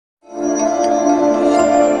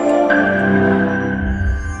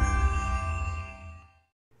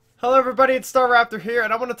everybody, it's Starrapter here,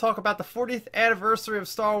 and I want to talk about the 40th anniversary of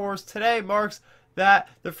Star Wars. Today marks that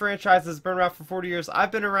the franchise has been around for 40 years.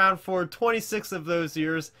 I've been around for 26 of those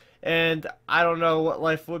years, and I don't know what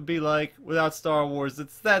life would be like without Star Wars.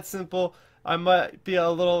 It's that simple. I might be a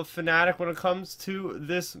little fanatic when it comes to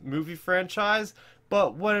this movie franchise,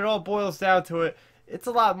 but when it all boils down to it, it's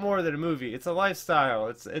a lot more than a movie. It's a lifestyle.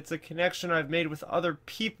 It's a connection I've made with other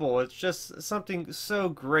people. It's just something so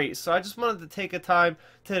great. So I just wanted to take a time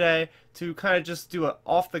today to kind of just do a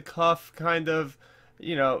off the cuff kind of,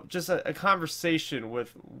 just a conversation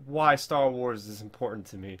with why Star Wars is important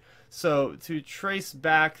to me. So to trace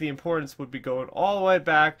back, the importance would be going all the way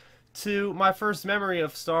back to my first memory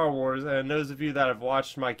of Star Wars. And those of you that have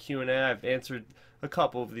watched my Q&A, I've answered a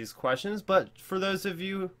couple of these questions, but for those of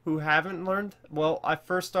you who haven't learned, well, I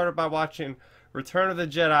first started by watching Return of the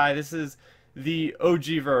Jedi. This is the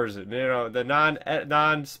OG version, the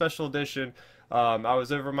non special edition. I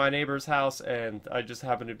was over at my neighbor's house, and I just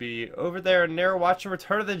happened to be over there, and they were watching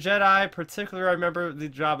Return of the Jedi. Particularly, I remember the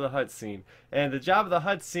Jabba the Hutt scene, and the Jabba the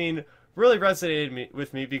Hutt scene really resonated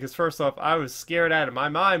with me because, first off, I was scared out of my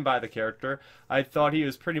mind by the character. I thought he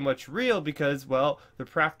was pretty much real because, well, the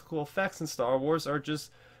practical effects in Star Wars are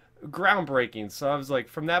just groundbreaking. So I was like,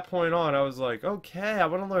 from that point on, I was like, okay, I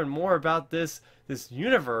want to learn more about this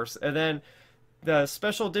universe. And then the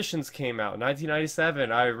special editions came out in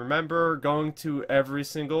 1997. I remember going to every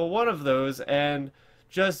single one of those and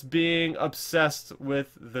just being obsessed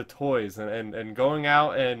with the toys and going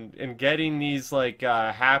out and getting these like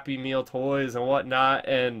Happy Meal toys and whatnot,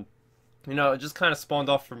 and it just kind of spawned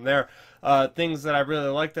off from there. Things that I really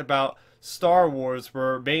liked about Star Wars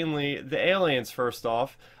were mainly the aliens. First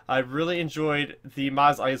off, I really enjoyed the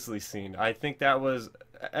Maz Eisley scene. I think that was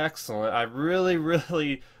excellent. I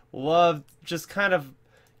really loved just kind of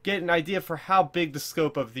getting an idea for how big the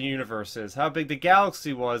scope of the universe is, how big the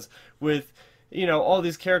galaxy was, with all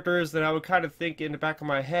these characters that I would kind of think in the back of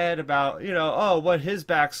my head about, oh, what his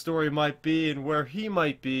backstory might be and where he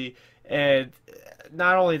might be. And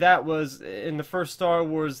not only that, was in the first Star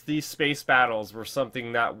Wars, these space battles were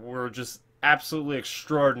something that were just absolutely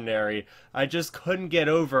extraordinary. I just couldn't get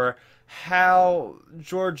over how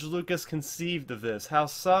George Lucas conceived of this, how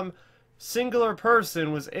some singular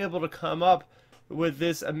person was able to come up with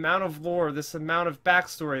this amount of lore, this amount of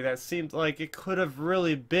backstory that seemed like it could have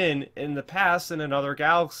really been in the past in another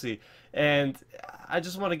galaxy. And I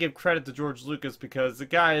just want to give credit to George Lucas because the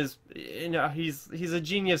guy is, he's a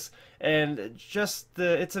genius, and just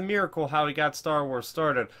it's a miracle how he got Star Wars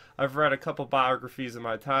started. I've read a couple biographies in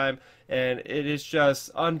my time, and it is just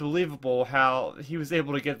unbelievable how he was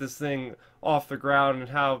able to get this thing off the ground and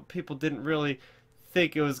how people didn't really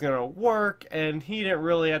think it was going to work, and he didn't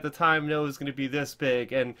really at the time know it was going to be this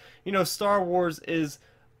big. And Star Wars is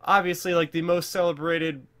obviously like the most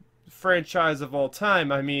celebrated franchise of all time.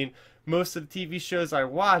 I mean, most of the TV shows I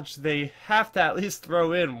watch, they have to at least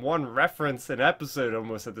throw in one reference an episode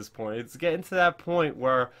almost at this point. It's getting to that point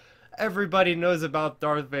where everybody knows about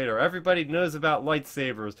Darth Vader, everybody knows about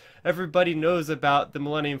lightsabers, everybody knows about the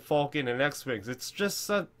Millennium Falcon and X-Wings. It's just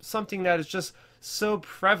something that is just so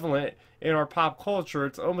prevalent in our pop culture.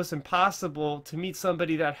 It's almost impossible to meet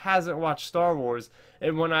somebody that hasn't watched Star Wars.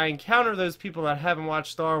 And when I encounter those people that haven't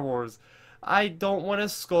watched Star Wars, I don't want to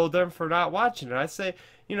scold them for not watching it. I say,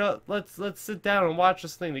 let's sit down and watch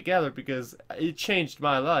this thing together because it changed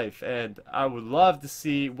my life, and I would love to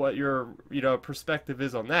see what your perspective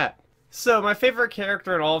is on that. So my favorite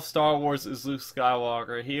character in all of Star Wars is Luke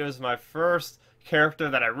Skywalker. He was my first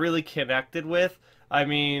character that I really connected with. I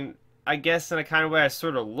mean, I guess in a kind of way I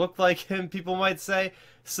sort of looked like him, people might say.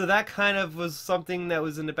 So that kind of was something that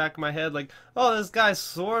was in the back of my head, like, oh, this guy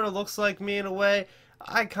sort of looks like me in a way.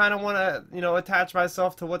 I kind of want to, attach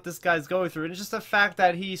myself to what this guy's going through. And just the fact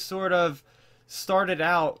that he sort of started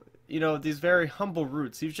out, these very humble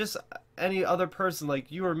roots. He was just any other person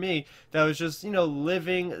like you or me that was just,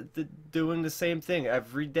 living, doing the same thing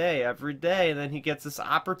every day. And then he gets this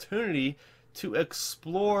opportunity to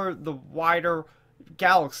explore the wider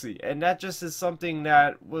galaxy, and that just is something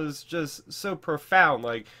that was just so profound.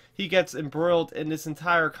 Like, he gets embroiled in this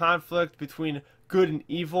entire conflict between good and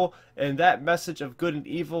evil, and that message of good and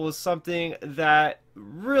evil was something that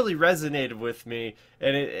really resonated with me.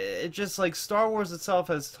 And it just, like, Star Wars itself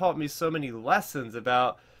has taught me so many lessons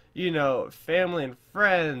about family and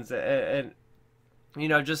friends, and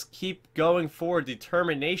just keep going forward,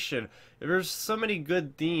 determination. There's so many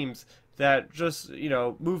good themes that just,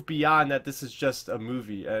 move beyond that this is just a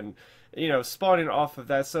movie. And, spawning off of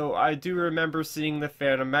that, so I do remember seeing The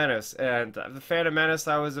Phantom Menace. And The Phantom Menace,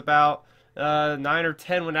 I was about 9 or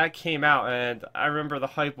 10 when that came out, and I remember the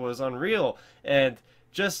hype was unreal. And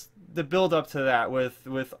just the build up to that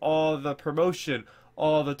with all the promotion,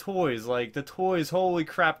 all the toys. Like the toys, holy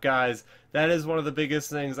crap, guys. That is one of the biggest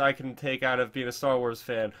things I can take out of being a Star Wars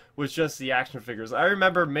fan, was just the action figures. I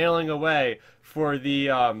remember mailing away for the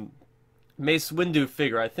Mace Windu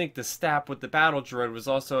figure. I think the Stap with the battle droid was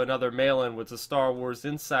also another mail-in with the Star Wars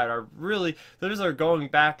inside. Are really, those are going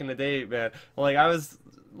back in the day, man. Like I was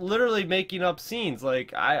literally making up scenes.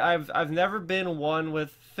 Like I've never been one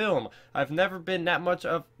with film. I've never been that much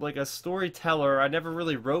of like a storyteller. I never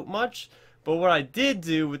really wrote much. But what I did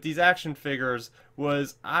do with these action figures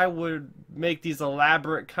was I would make these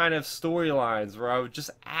elaborate kind of storylines where I would just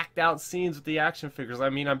act out scenes with the action figures. I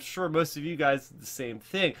mean, I'm sure most of you guys did the same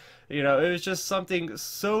thing. You know, it was just something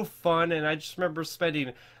so fun, and I just remember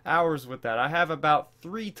spending hours with that. I have about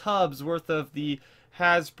 3 tubs worth of the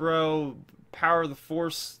Hasbro Power of the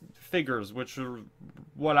Force figures, which are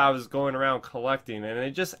what I was going around collecting, and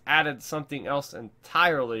it just added something else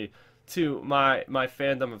entirely to my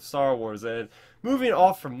fandom of Star Wars. And moving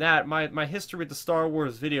off from that, my history with the Star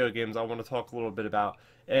Wars video games I want to talk a little bit about.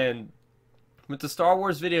 And with the Star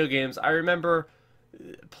Wars video games, I remember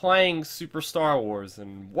playing Super Star Wars,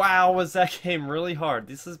 and wow, was that game really hard.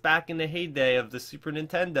 This is back in the heyday of the Super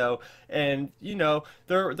Nintendo, and you know,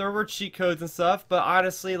 there were cheat codes and stuff, but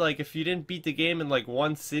honestly, like if you didn't beat the game in like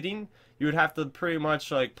one sitting, you would have to pretty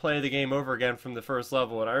much like play the game over again from the first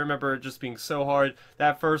level. And I remember it just being so hard.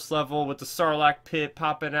 That first level with the Sarlacc pit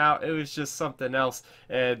popping out, it was just something else.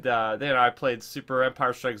 And then I played Super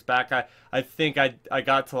Empire Strikes Back. I think I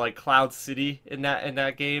got to like Cloud City in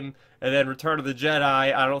that game. And then Return of the Jedi,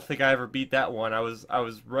 I don't think I ever beat that one. I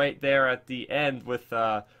was right there at the end with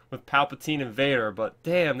Palpatine and Vader. But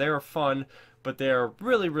damn, they were fun, but they were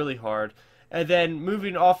really, really hard. And then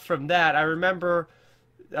moving off from that, I remember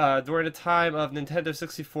during the time of Nintendo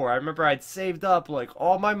 64, I remember I'd saved up like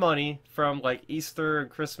all my money from like Easter and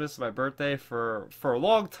Christmas, my birthday, for a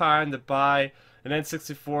long time to buy an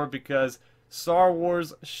N64 because Star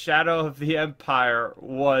Wars Shadow of the Empire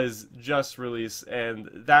was just released, and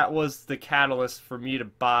that was the catalyst for me to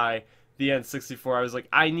buy the N64. I was like,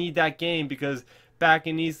 I need that game because back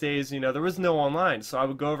in these days, you know, there was no online. So I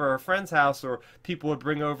would go over to a friend's house, or people would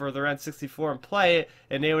bring over their N64 and play it,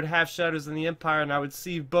 and they would have Shadows in the Empire, and I would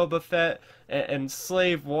see Boba Fett and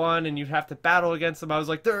Slave One, and you'd have to battle against them. I was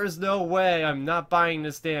like, there is no way I'm not buying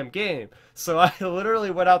this damn game. So I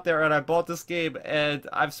literally went out there and I bought this game, and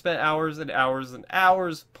I've spent hours and hours and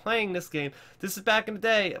hours playing this game. This is back in the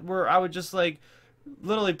day where I would just like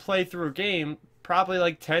literally play through a game probably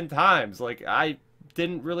like 10 times. Like I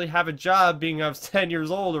didn't really have a job being I was 10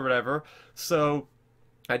 years old or whatever, so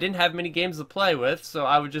I didn't have many games to play with, so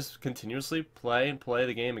I would just continuously play and play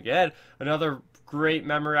the game again. Another great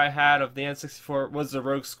memory I had of the N64 was the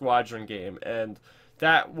Rogue Squadron game, and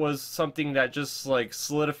that was something that just like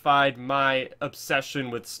solidified my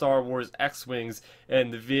obsession with Star Wars X-Wings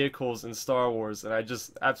and the vehicles in Star Wars, and I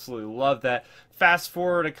just absolutely love that. Fast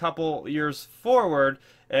forward a couple years forward,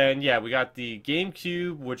 and yeah, we got the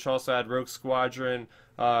GameCube, which also had Rogue Squadron.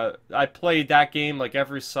 I played that game like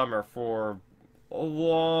every summer for a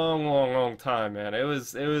long, long, long time, man. It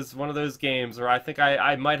was one of those games where I think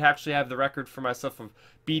I might actually have the record for myself of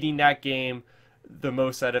beating that game the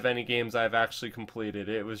most out of any games I've actually completed.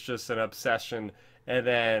 It was just an obsession. And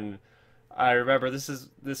then I remember this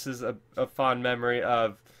is a fond memory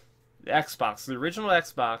of the Xbox, the original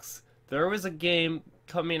Xbox. There was a game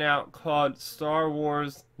coming out called Star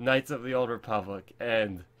Wars Knights of the Old Republic,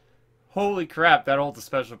 and holy crap, that holds a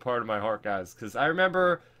special part of my heart, guys, because I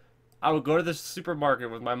remember I would go to the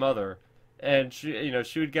supermarket with my mother, and she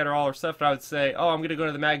would get her all her stuff, and I would say, oh, I'm gonna go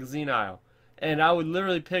to the magazine aisle, and I would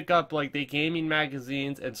literally pick up like the gaming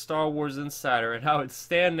magazines and Star Wars Insider, and I would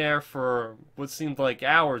stand there for what seemed like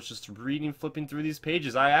hours just reading, flipping through these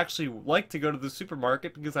pages. I actually liked to go to the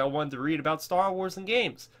supermarket because I wanted to read about Star Wars and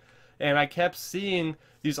games. And I kept seeing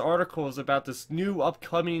these articles about this new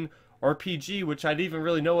upcoming RPG, which I didn't even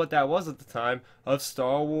really know what that was at the time, of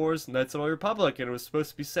Star Wars Knights of the Old Republic, and it was supposed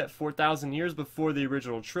to be set 4,000 years before the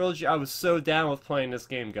original trilogy. I was so down with playing this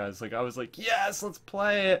game, guys. Like, I was like, yes, let's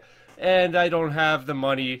play it, and I don't have the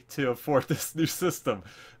money to afford this new system.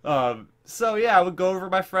 So yeah, I would go over to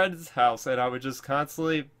my friend's house, and I would just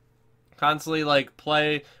constantly like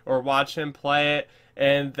play or watch him play it.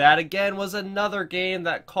 And that again was another game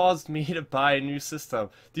that caused me to buy a new system.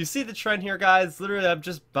 Do you see the trend here, guys? Literally, I'm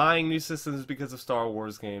just buying new systems because of Star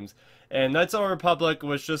Wars games. And Knights of the Republic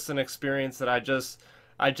was just an experience that I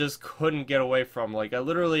just couldn't get away from. Like, I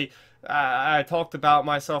literally I talked about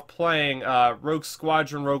myself playing Rogue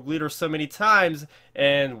Squadron, Rogue Leader so many times,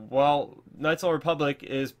 and well, Knights of the Republic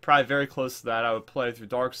is probably very close to that. I would play through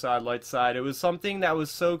Dark Side, Light Side. It was something that was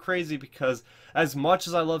so crazy because as much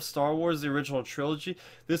as I love Star Wars, the original trilogy,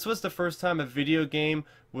 this was the first time a video game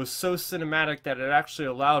was so cinematic that it actually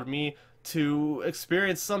allowed me to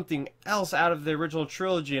experience something else out of the original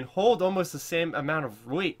trilogy and hold almost the same amount of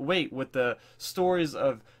weight with the stories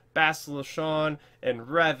of Bastila Shan and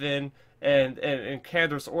Revan and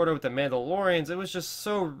Cander's Order with the Mandalorians. It was just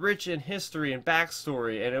so rich in history and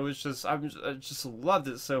backstory, and it was just I just loved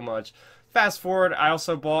it so much. Fast forward, I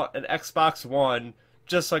also bought an Xbox One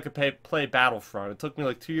just so I could play Battlefront. It took me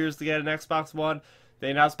like 2 years to get an Xbox One.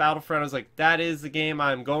 They announced Battlefront. I was like, that is the game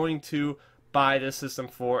I'm going to buy this system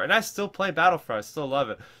for, and I still play Battlefront. I still love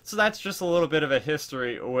it. So that's just a little bit of a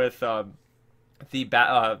history with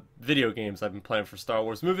the video games I've been playing for Star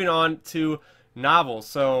Wars. Moving on to novels.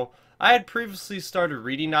 So I had previously started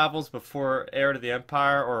reading novels before Heir to the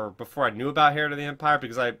Empire, or before I knew about Heir to the Empire,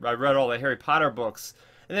 because I read all the Harry Potter books.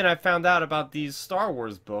 And then I found out about these Star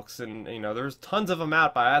Wars books, and you know, there's tons of them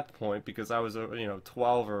out by that point because I was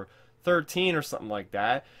 12 or 13 or something like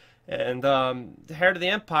that. And Heir to the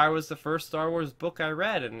Empire was the first Star Wars book I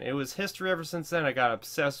read, and it was history ever since then. I got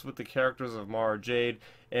obsessed with the characters of Mara Jade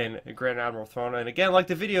and Grand Admiral Thrawn. And again, like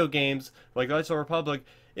the video games, like Knights of the Republic,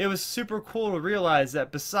 it was super cool to realize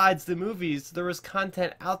that besides the movies, there was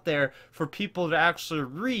content out there for people to actually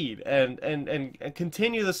read and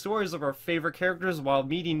continue the stories of our favorite characters while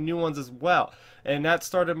meeting new ones as well. And that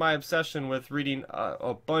started my obsession with reading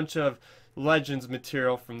a bunch of Legends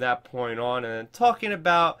material from that point on, and talking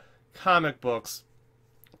about comic books.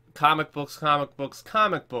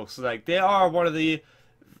 Like, they are one of the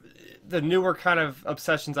newer kind of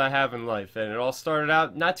obsessions I have in life, and it all started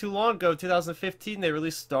out not too long ago. 2015, they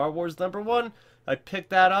released Star Wars #1. I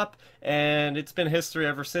picked that up, and it's been history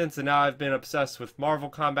ever since. And now I've been obsessed with Marvel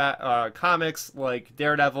comics like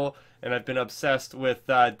Daredevil, and I've been obsessed with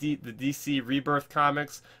the DC Rebirth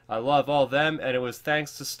comics. I love all them, and it was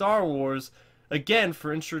thanks to Star Wars again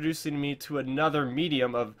for introducing me to another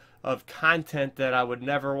medium of content that I would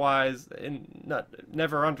never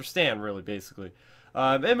understand, really, basically.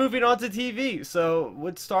 And moving on to TV. So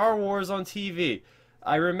with Star Wars on TV,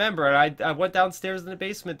 I remember I went downstairs in the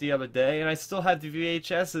basement the other day, and I still had the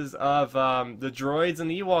VHSs of the droids and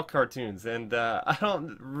the Ewok cartoons, and I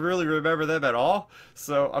don't really remember them at all.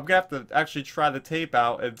 So I'm gonna have to actually try the tape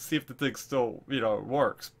out and see if the thing still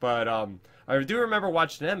works. But I do remember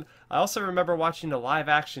watching them. I also remember watching the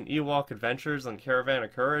live-action Ewok Adventures on Caravan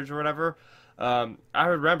of Courage or whatever. I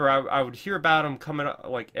remember I would hear about them coming up,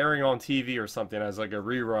 like airing on TV or something as like a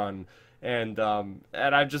rerun, and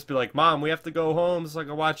I'd just be like, Mom, we have to go home so I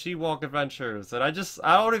can watch Ewok Adventures. And I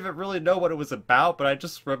don't even really know what it was about, but I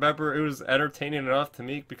just remember it was entertaining enough to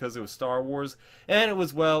me because it was Star Wars, and it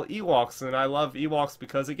was, well, Ewoks, and I love Ewoks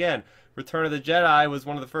because, again, Return of the Jedi was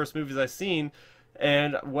one of the first movies I seen.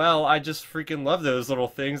 And, well, I just freaking love those little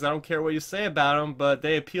things. I don't care what you say about them, but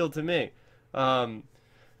they appeal to me.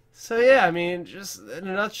 So, yeah, I mean, just in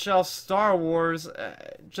a nutshell, Star Wars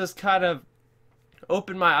just kind of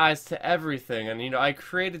opened my eyes to everything. And, I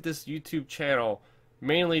created this YouTube channel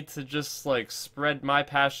mainly to just, like, spread my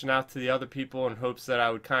passion out to the other people in hopes that I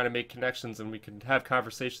would kind of make connections and we could have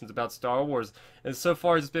conversations about Star Wars. And so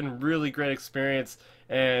far, it's been a really great experience.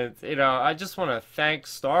 And, I just want to thank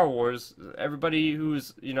Star Wars, everybody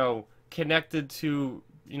who's, connected to,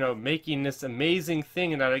 making this amazing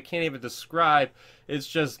thing that I can't even describe. It's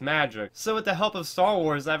just magic. So with the help of Star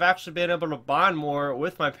Wars, I've actually been able to bond more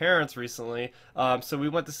with my parents recently. So we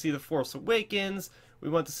went to see The Force Awakens. We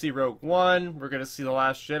went to see Rogue One. We're going to see The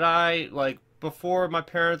Last Jedi. Like, before, my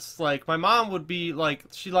parents, like, my mom would be, like,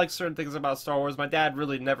 she likes certain things about Star Wars. My dad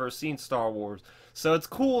really never seen Star Wars. So it's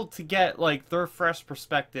cool to get, like, their fresh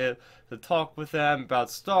perspective, to talk with them about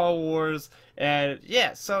Star Wars. And,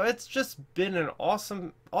 yeah, so it's just been an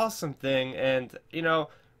awesome, awesome thing. And,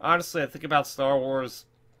 honestly, I think about Star Wars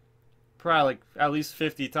probably, like, at least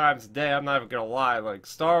 50 times a day. I'm not even going to lie. Like,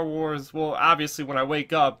 Star Wars, well, obviously, when I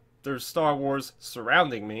wake up, there's Star Wars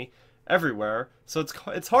surrounding me everywhere. So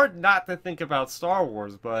it's hard not to think about Star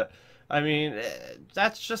Wars. But, I mean,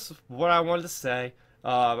 that's just what I wanted to say.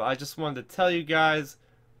 I just wanted to tell you guys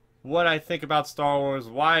what I think about Star Wars,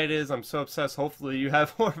 why it is I'm so obsessed. Hopefully you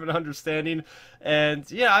have more of an understanding. And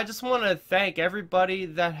yeah, I just want to thank everybody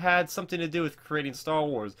that had something to do with creating Star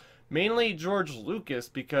Wars. Mainly George Lucas,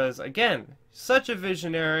 because again, such a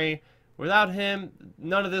visionary. Without him,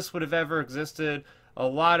 none of this would have ever existed. A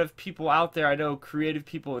lot of people out there, I know, creative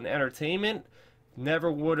people in entertainment,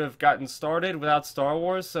 never would have gotten started without Star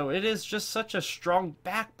Wars. So it is just such a strong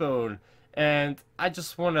backbone, and I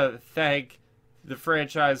just want to thank the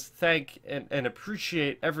franchise, thank and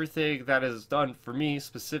appreciate everything that is done for me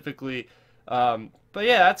specifically. But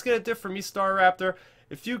yeah, that's gonna do it for me, Starrapter.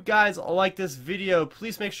 If you guys like this video,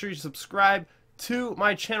 please make sure you subscribe to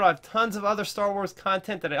my channel. I have tons of other Star Wars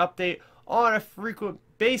content that I update on a frequent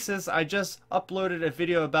basis. I just uploaded a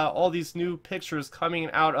video about all these new pictures coming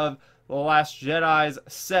out of The Last Jedi's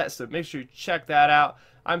set, so make sure you check that out.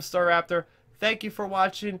 I'm Starrapter. Thank you for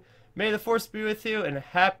watching. May the Force be with you, and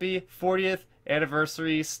happy 40th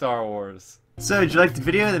anniversary Star Wars. So, did you like the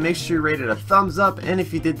video? Then make sure you rate it a thumbs up, and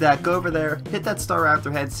if you did that, go over there, hit that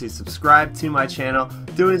Starrapter head to subscribe to my channel.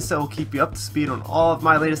 Doing so will keep you up to speed on all of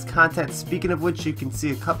my latest content. Speaking of which, you can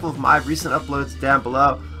see a couple of my recent uploads down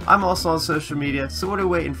below. I'm also on social media, so what are you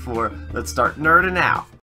waiting for? Let's start nerding out.